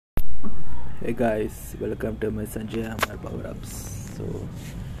Hey guys, welcome to my Sanjay Amar Power Ups. So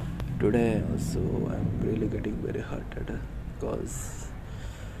today also I'm really getting very hurted because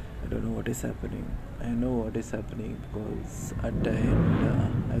I don't know what is happening. I know what is happening because at the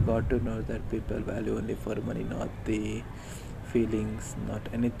end I got to know that people value only for money, not the feelings, not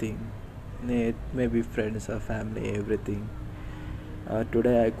anything. It may be friends or family, everything.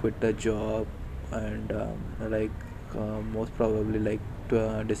 Today I quit the job and most probably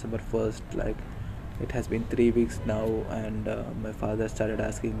December 1st, like it has been 3 weeks now, and my father started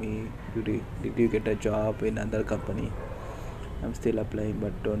asking me, did you get a job in another company? I'm still applying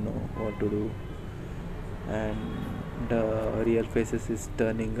but don't know what to do, and the real faces is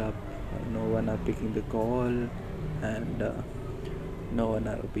turning up. No one are picking the call, and no one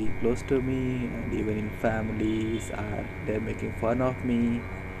are being close to me, and even in families are they're making fun of me.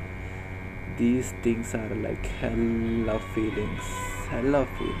 These things are like hell of feelings.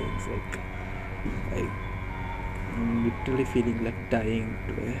 Like I'm literally feeling like dying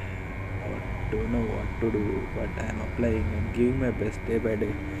today. I don't know what to do, but I'm applying and giving my best day by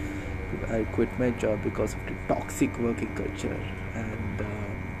day. I quit my job because of the toxic working culture and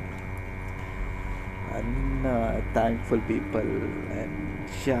unthankful people, and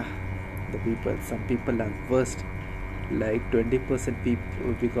yeah, some people are worst, like 20% people.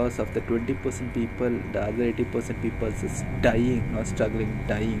 Because of the 20% people, the other 80% people is dying or struggling,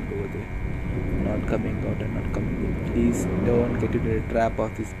 dying over there, not coming out and not coming in. Please don't get into the trap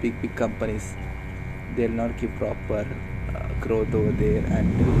of these big companies. They'll not give proper growth over there,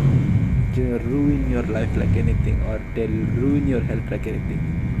 and they'll ruin your life like anything, or they'll ruin your health like anything.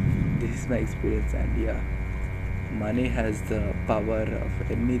 This is my experience, and yeah, money has the power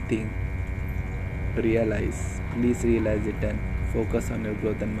of anything. Realize, please realize it and focus on your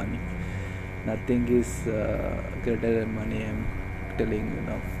growth and money. Nothing is greater than money. I'm telling you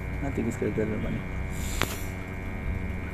now, nothing is greater than money.